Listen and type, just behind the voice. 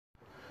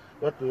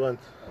What do you want?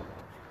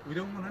 We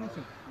don't want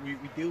anything. We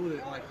deal with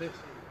it like this.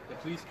 The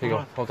police. Here you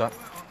go. Hold that.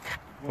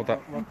 Hold that.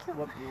 What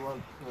do you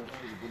want?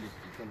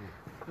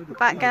 We're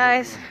back,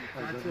 guys.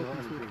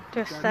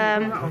 Just,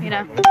 you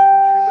know.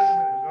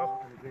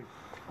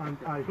 Oh,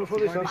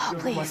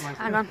 please,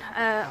 hang on.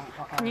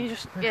 Can you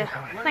just, yeah,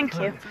 thank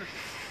you.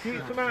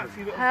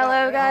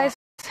 Hello, guys.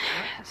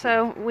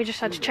 So, we just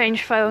had to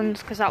change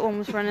phones because that one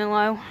was running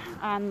low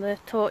and the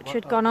torch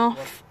had gone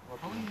off.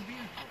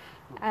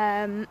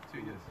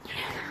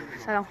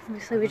 So,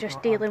 obviously, we're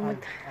just dealing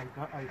with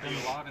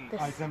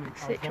this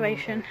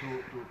situation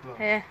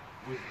here.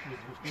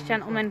 This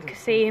gentleman,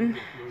 Kaseem,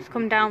 has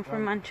come down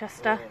from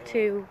Manchester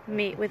to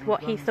meet with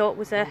what he thought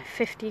was a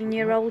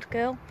 15-year-old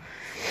girl.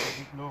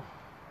 Oh,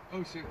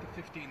 so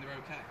the 15, they're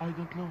okay? I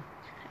don't know.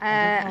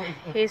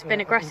 He's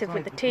been aggressive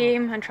with the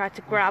team and tried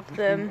to grab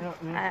them,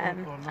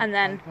 and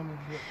then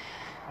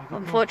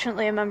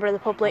unfortunately a member of the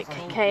public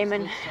came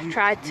and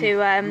tried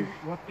to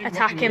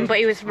attack him, but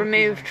he was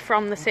removed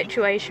from the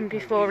situation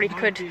before he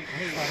could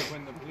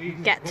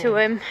get to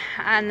him,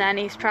 and then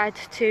he's tried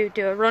to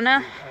do a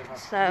runner.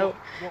 So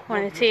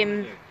one of the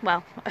team,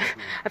 well,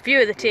 a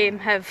few of the team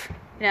have,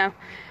 you know,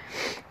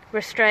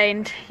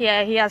 restrained.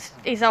 Yeah,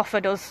 he's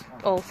offered us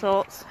all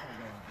sorts.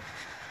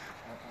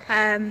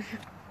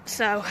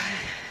 So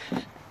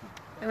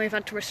we've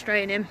had to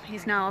restrain him.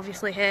 He's now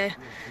obviously here.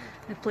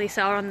 The police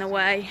are on the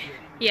way.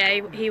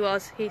 Yeah, he's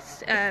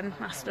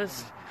asked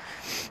us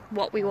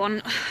what we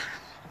want,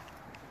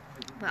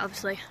 but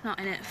obviously not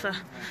in it for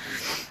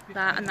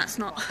that, and that's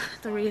not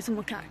the reason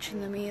we're catching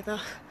them either.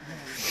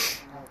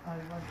 At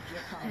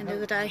the end of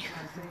the day,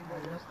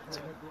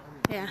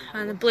 yeah,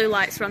 and the blue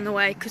lights are on the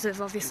way because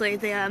of obviously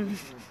the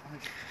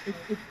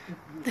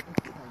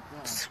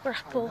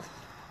scrapping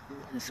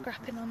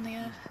on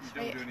the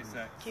street.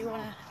 Do you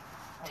want to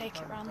take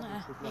it round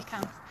there? You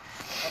can.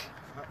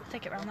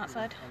 Take it round that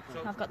side.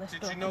 So I've got this.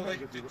 Did you know that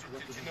you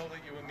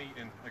were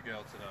meeting a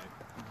girl tonight?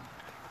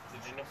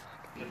 Did you know?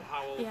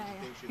 How old? Yeah.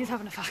 He's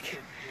having a fuck.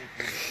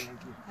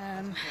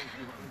 Yeah.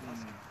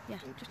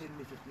 Just...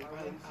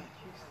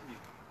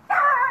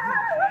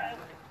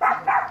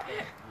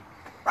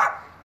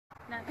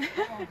 No.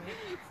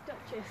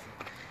 Stitches.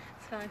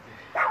 So.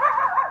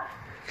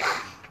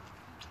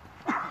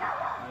 I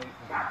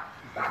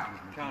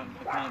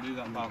can't do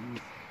that, pal.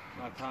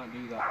 I can't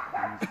do that.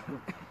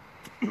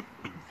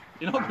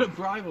 You're not going to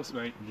bribe us,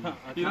 mate.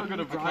 You're not going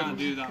to bribe us. I can't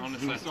do that,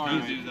 honestly. Sorry,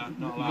 I do that.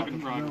 Not allowed to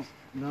bribe us.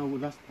 No,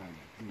 last time.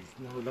 Please.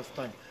 No, last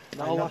time.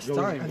 No, last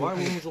time? Why?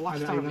 When was the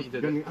last time that you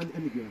did it?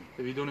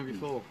 Have you done it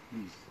before?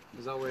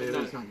 Is that where it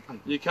is?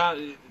 You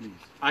can't.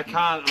 I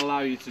can't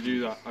allow you to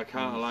do that. I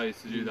can't allow you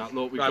to do that.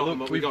 Look,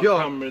 we've got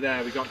camera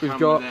there. We've got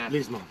camera there.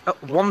 Please, man.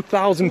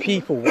 1,000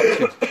 people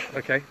watching.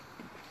 Okay.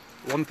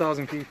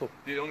 1,000 people.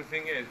 The only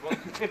thing is,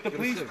 if the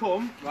police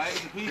come, right,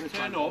 if the police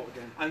turn up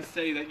and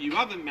say that you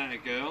haven't met a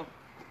girl,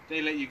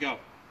 they let you go,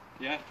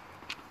 yeah?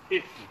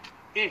 If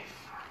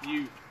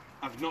you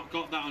have not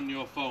got that on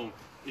your phone,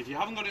 if you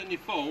haven't got it on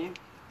your phone,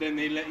 then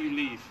they let you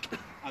leave.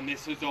 And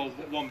this is all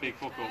one big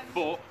fuck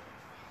up.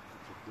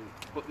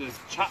 But there's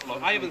chat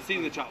log. I haven't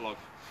seen the chat log.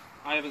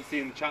 I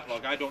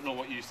don't know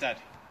what you said.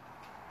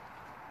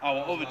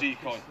 Our other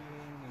decoy.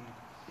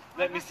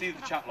 Let me see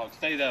the chat log.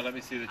 Stay there, let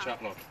me see the chat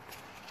log.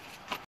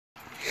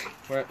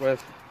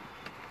 Where's?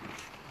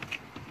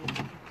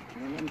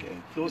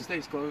 Door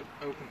stays open.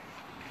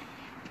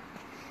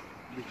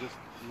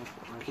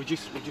 We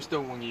just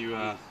don't want you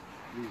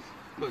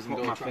closing the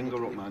door. My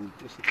finger up, man.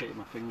 Dislocated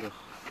my finger.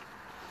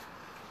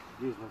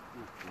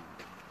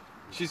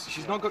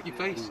 She's not got your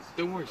face.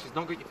 Don't worry, she's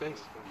not got your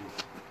face.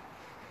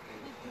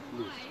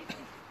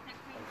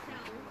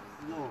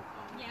 No.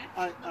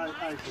 I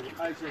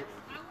say.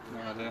 No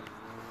idea.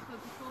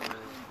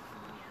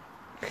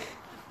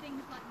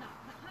 Things like that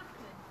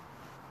happen.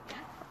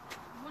 Yeah?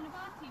 One of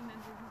our team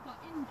members has got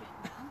injured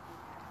now.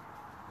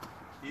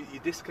 You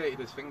dislocated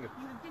his finger.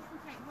 You have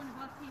dislocated one of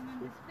our team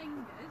members'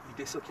 fingers. You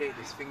dislocated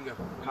his finger.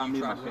 Can't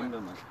move my finger,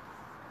 man.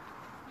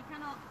 You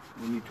cannot.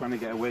 When you're trying to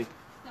get away.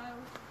 So.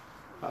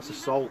 That's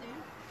assault. For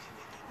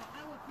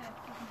our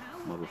purposes now.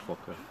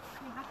 Motherfucker.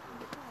 We have to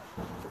record.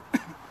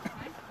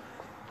 Right?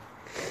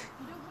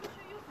 You don't want to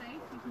show your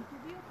face. You can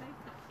cover your face.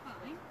 That's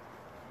fine.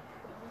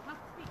 But we'll have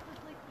to speak to the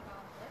police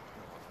about it.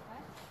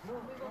 Okay? We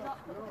will not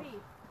put a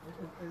beef.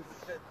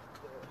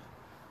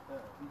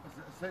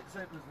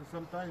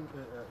 Sometimes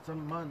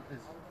some man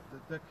is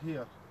attack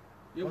here.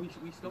 Yeah, we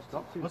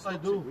stopped. What I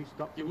do?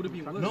 It would have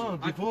been worse. No,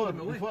 before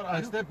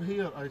I step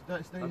here, I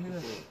stay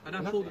here. And I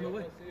pulled him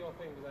away. See your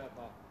finger there,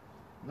 pal.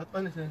 Not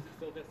anything.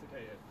 Still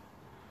dislocated.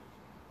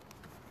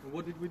 Well,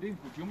 what did we do?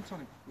 We jumped on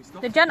him. We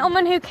stopped. The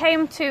gentleman who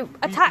came to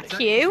attack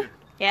you,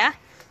 yeah?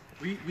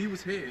 We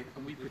was here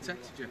and we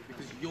protected you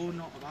because you're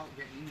not about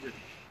getting injured.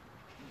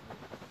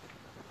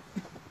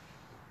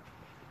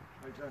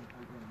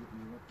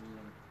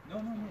 No,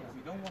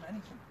 we don't want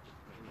anything.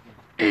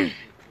 Just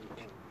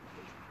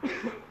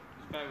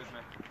bear with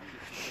me.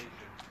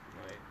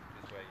 Right,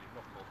 this way, your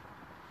knuckle,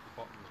 the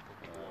bottom of the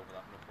knuckle over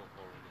that knuckle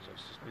forward. So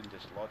it's just been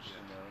dislodged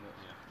in there, isn't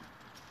it?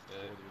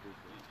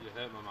 Yeah. You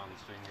hurt my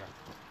man's finger.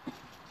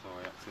 So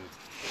I had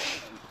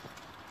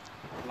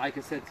to... Like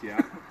I said to you,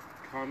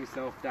 calm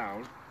yourself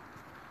down.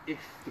 If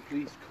the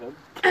police come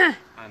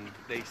and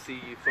they see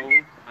your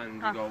phone and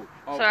you go,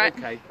 oh, sorry.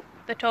 okay.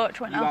 The torch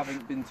went off. You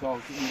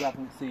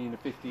haven't seen a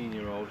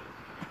 15-year-old,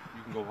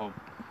 you can go home.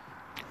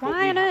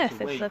 Why on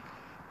earth is the...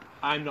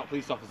 I'm not a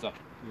police officer.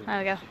 There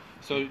we go.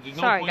 So there's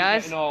no Sorry, point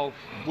guys. getting all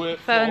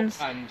worked Phones.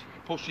 up and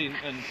pushing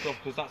and stuff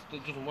because that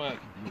doesn't work.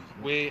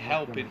 We're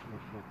helping.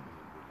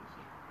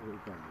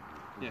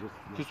 Yeah,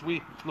 because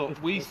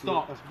we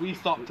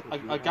stopped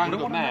a gang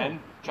of men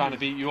trying to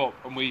beat you up,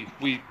 and we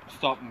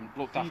stopped and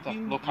looked out for you.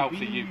 You've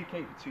been in the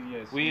UK for 2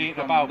 years. We You've ain't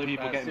gone about and lived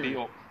people there, getting beat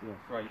Syria. up.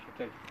 Right,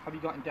 okay. Have you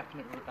got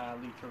indefinite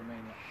leave to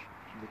remain yet?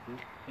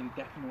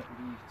 Indefinite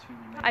leave to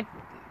remain.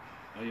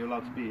 Are you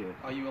allowed to be here?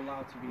 Are you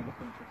allowed to be in the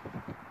country?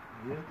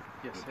 Yeah.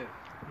 Yes, here.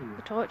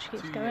 The torch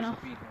keeps 2 going years off.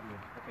 you've been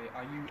here. Okay,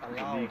 are you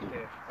allowed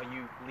here? Are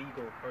you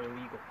legal or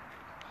illegal?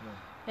 No.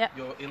 Yep.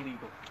 You're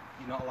illegal.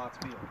 You're not allowed to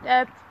be here.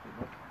 Yep.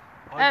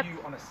 Are you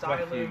on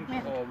asylum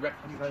or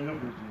refugee?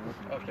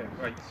 Okay,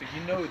 right. So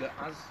you know that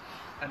as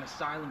an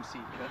asylum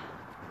seeker,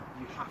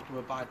 you have to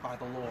abide by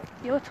the law.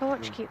 Your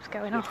torch keeps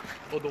going off.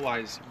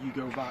 Otherwise, you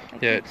go back.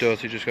 Yeah, it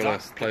does. You just gotta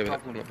That's play the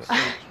with problem. it. So,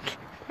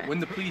 when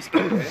the police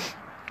get here,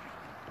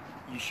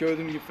 you show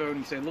them your phone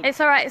and say, look. It's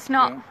alright, it's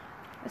not. Yeah.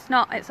 It's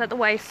not, it's at the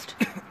waist.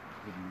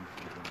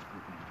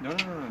 No,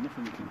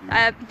 nothing you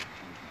can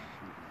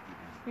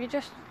do. You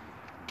just...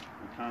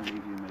 We can't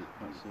leave you, mate.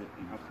 That's it.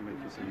 You have to wait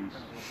for police.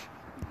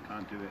 You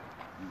can't do it.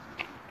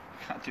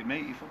 Can't do it,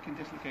 mate. You fucking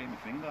dislocated my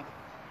finger.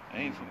 I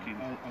ain't fucking...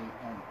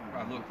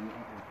 Right, look,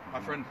 my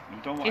friend.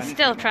 You don't want He's anything,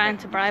 still mate. trying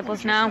to bribe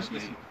us now. You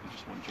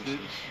just want justice.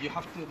 You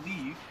have to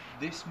leave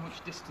this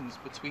much distance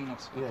between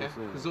us, okay?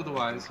 Because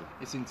otherwise,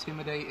 it's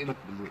intimidating,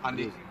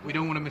 and we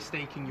don't want to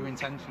mistaken your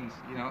intentions.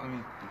 You know what I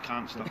mean? You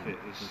can't stop it.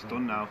 It's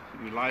done now.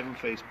 You're live on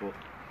Facebook.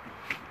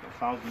 Got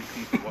thousands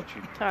of people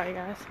watching. Sorry,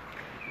 guys.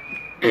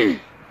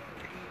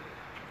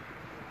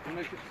 Can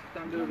I just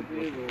stand over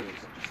here or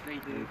just stay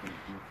here?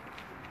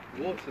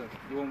 Water?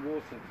 You want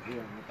water?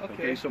 Yeah.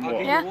 Okay, some I'll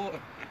water. give you water.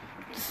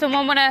 Does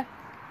someone want to...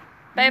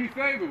 Do me Babe, a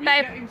favour, will you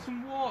babe. get him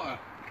some water?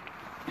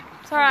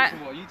 It's alright.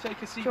 Some water. You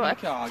take a seat Do you in want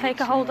the car. to I'll take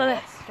get a you hold some of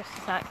water. this? Just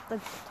a sec. The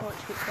torch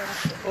keeps going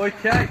off.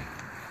 Okay.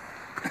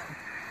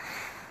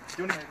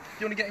 Do you want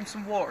to get him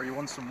some water? Or you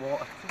want some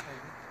water?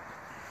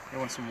 You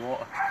want some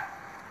water?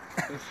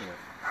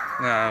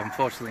 No,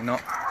 unfortunately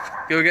not.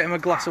 Go get him a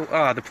glass of...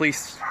 Ah, the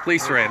police are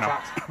here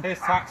now. Here's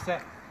taxi.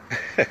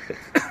 Have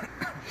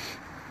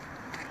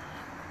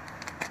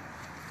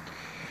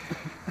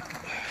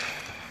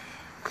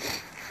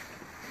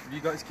you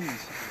got his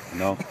keys?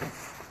 No.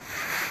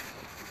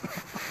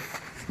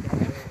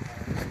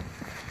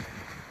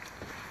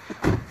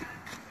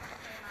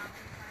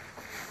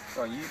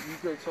 Right, you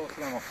go talk to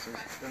them officers.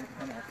 Don't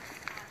hang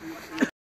up.